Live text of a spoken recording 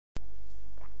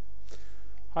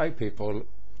Hi people,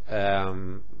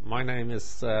 my name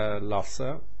is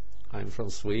Lasse. I'm from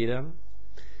Sweden.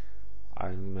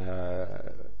 I'm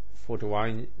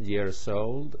 41 years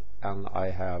old and I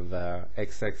have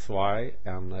XXY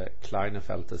and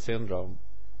Klinefelter Syndrom.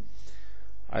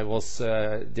 I was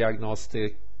diagnosed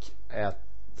at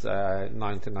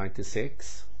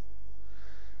 1996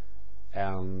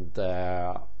 and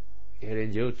here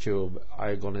in YouTube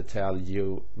I'm gonna tell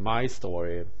you my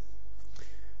story.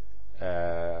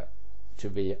 To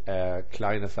be a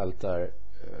Klinefelter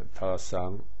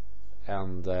person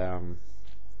and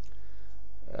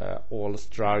all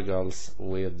struggles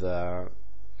with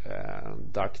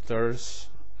doctors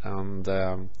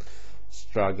and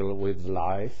struggle with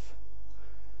life,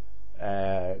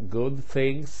 good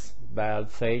things, bad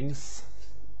things,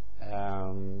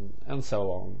 and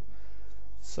so on.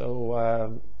 So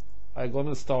I'm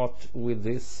gonna start with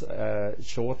this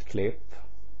short clip.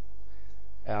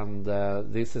 And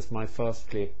this is my first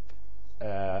clip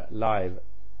live.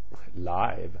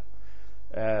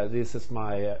 This is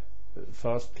my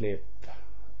first clip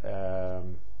here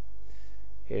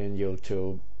in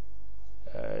YouTube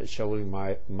showing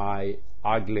my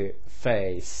ugly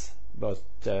face. But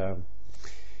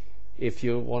if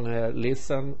you want to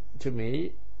listen to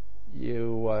me,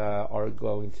 you are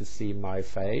going to see my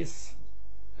face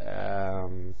a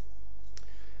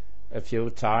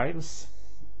few times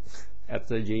at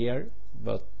the year,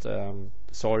 but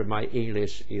sorry, my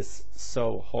English is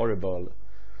so horrible,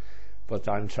 but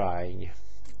I'm trying.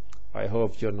 I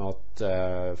hope you're not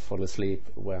fall asleep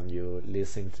when you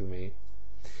listen to me.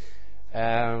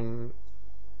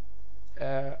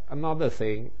 Another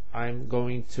thing, I'm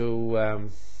going to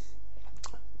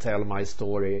tell my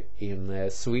story in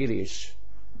Swedish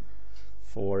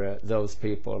for those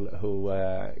people who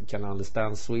can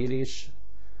understand Swedish.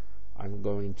 I'm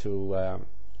going to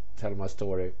tell my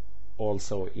story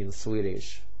also in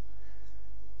Swedish.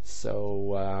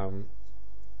 So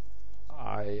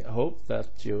I hope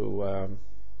that you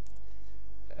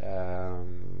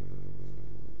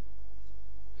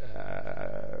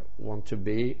want to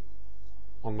be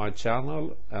on my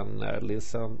channel and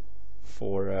listen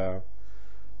for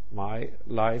my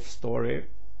life story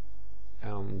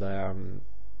and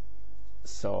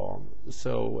so on.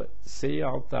 So see you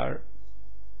out there.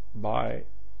 Bye.